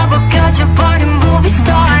발가벗겨져버린 movie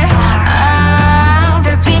star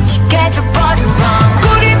별빛이 깨져버린 wrong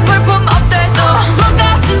우리 볼품 없대도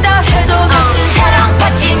뭔가 준다 해도 다신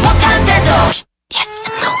사랑받지 못한대도 Yes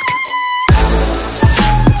I'm nude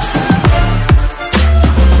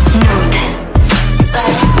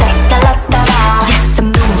Yes I'm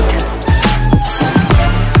nude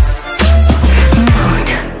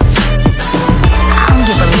Nude I don't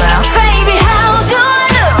give a love Baby how do I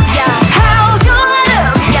look How do I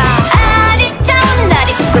look 아리따운 날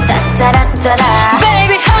입고 따따라따라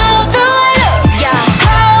Baby how do I look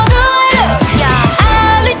How do I look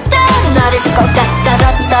아리따운 날 입고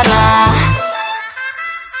따따라따라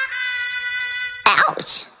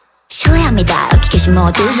Ouch 실례합니다 여기 계신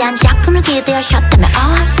모두 한 작품을 기대하셨다면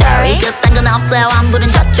Oh I'm sorry 그딴 건 없어요 안 부른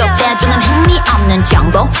저쪽 대중은 흥미없는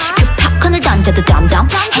정보 그 팝콘을 던져도 덤덤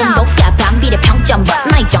행복과 반비례 평점 But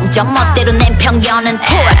나의 정점 멋대로 낸 편견은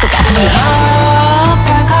토할 것 같지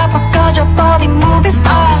발가벗겨져버린 movie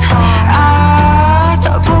star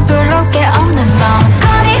저 부끄럽게 없는 맘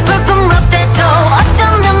거리 볼품 없대도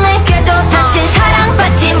어쩌면 내게도 다신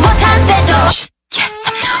사랑받지 못한대도 Yes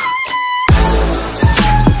I'm nude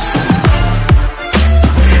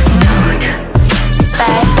Nude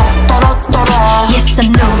Yes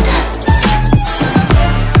I'm nude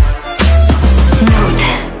Nude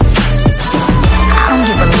I don't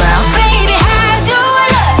give a love Baby how do I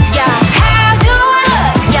look How do I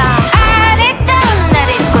look 아리따운 날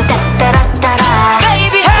입고 따따라따라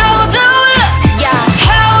Baby how do I look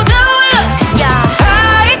How do I look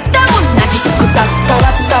아리따운 날 입고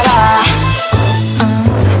따따라따라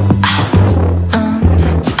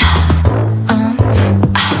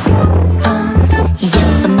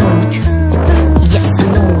Yes I'm nude Yes I'm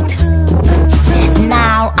nude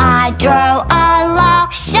Now I draw a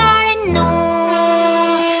luxury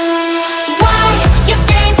nude Why you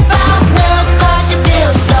think about nude Cause you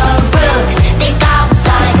feel so rude Think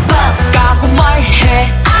outside the box 까고 말해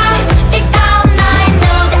I think down 나의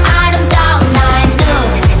nude 아름다운 나의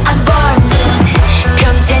nude I'm born nude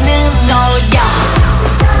변태는 너야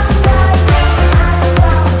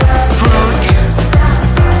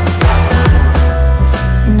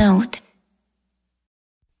Nude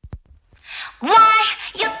Why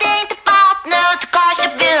you think about nude Cause you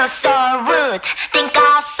feel so rude Think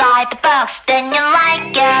outside the box Then you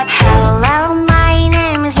like it Hello, my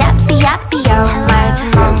name is Yappy Yappy Yo. 말투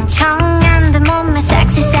멍청한데 몸매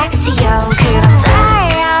sexy sexy yo. 그럼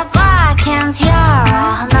달려봐 can't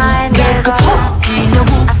열어 날 내가 혹이나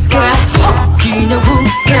웃게 혹이나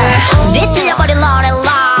웃게 뒤틀려버린 러렐라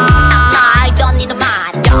I don't need a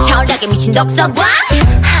man 철학에 미친 독서관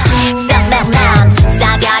셀렉맨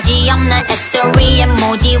싸가지 없는 히스토리에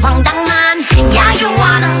모지 황당한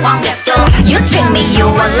야유하는 관객도 You treat me you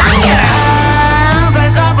a liar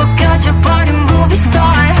발가벗겨져버린 movie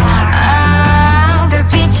star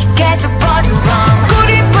별빛이 깨져버린 wrong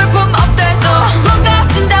우리 볼품 없대도 뭔가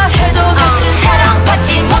준다 해도 다신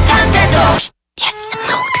사랑받지 못한대도 Yes I'm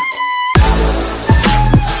nude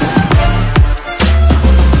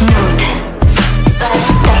Nude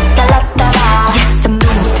Yes I'm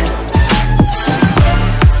nude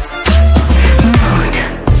Nude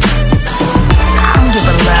I don't give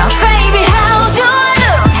a love Baby how do I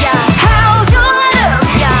look How do I look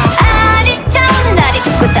아리따운 날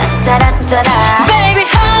입고 따따라따라 Baby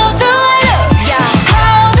how do I look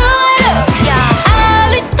How do I look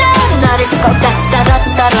아리따운 날 입고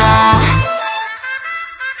따따라따라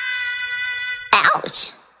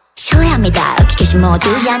Ouch 실례합니다 여기 계신 모두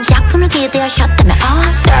한 작품을 기대하셨다면 Oh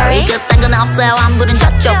I'm sorry 그딴 건 없어요 안 부른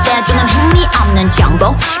저쪽 대중은 흥미없는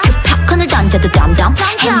정보 그 팝콘을 던져도 덤덤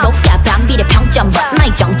행복과 반비례 평점 But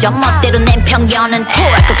나의 정점 멋대로 낸 편견은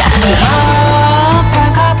토할 것 같지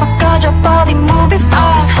발가벗겨져버린 movie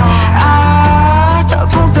star 저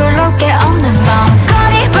부끄럽게 없는 맘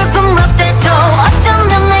거리 볼품 없대도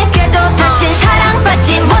어쩌면 내게도 다신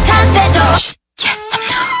사랑받지 못한대도 Yes I'm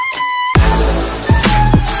nude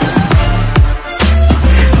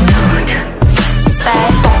Nude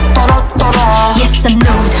Yes I'm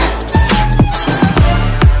nude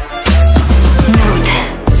Nude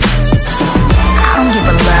I don't give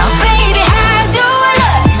a love Baby how do I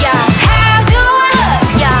look How do I look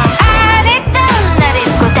아리따운 날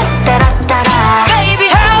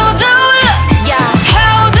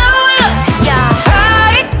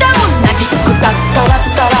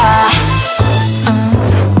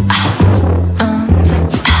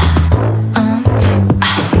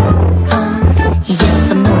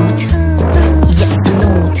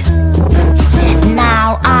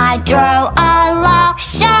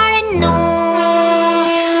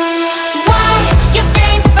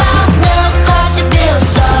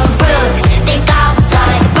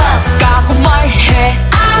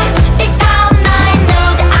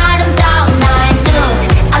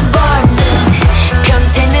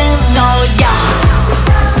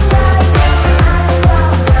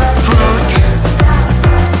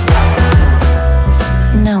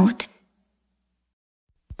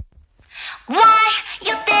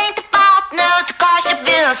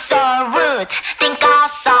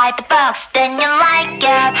sucks, then you like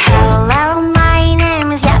it. Hello, my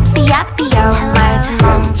name is Yappy Yappy Yo. 말투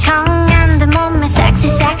멍청한 데 몸매 sexy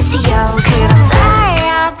sexy yo. 그럼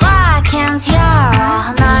다야 봐, can't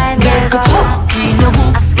열어 날 내가 혹기나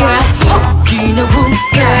웃게 혹기나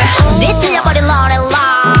웃게 뒤틀려버린 노래라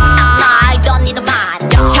I don't need a mind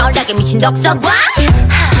철학에 미친 독서광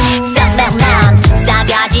샌드맨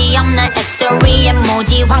싸가지 없는 히스토리에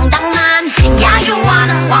무지 황당한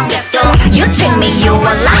야유하는 관객도 You treat me, you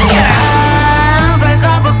a liar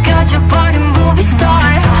밝아버 켜져버린 movie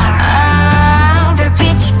star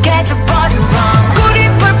별빛이 깨져버린 rom 꿀이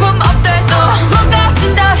볼품 없대도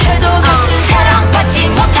망가진다 해도 다시 사랑받지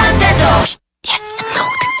못한대도 Yes, I'm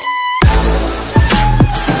nude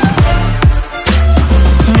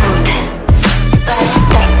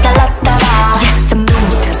Yes, I'm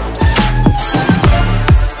nude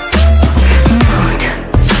Nude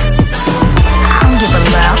I don't give a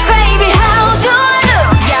love Baby how do I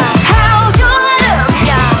look How do I look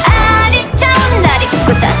아리따운 날 입고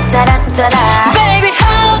따따라따라 Baby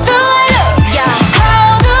how do I look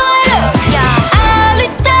How do I look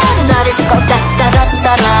아리따운 날 입고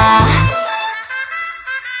따따라따라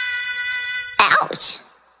Ouch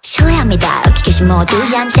실례합니다 여기 계신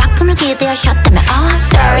모두한 작품을 기대하셨다면 Oh I'm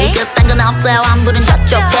sorry 그딴 건 없어요 안부른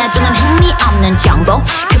저쪽 대중은 흥미없는 정보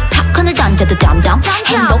그 팝콘을 던져도 덤덤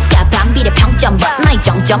행복과 반비례 평점 But 나의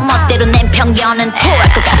정점 멋대로 낸 편견은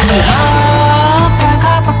토할 것 같지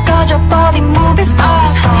밝아버 꺼져버린 movie star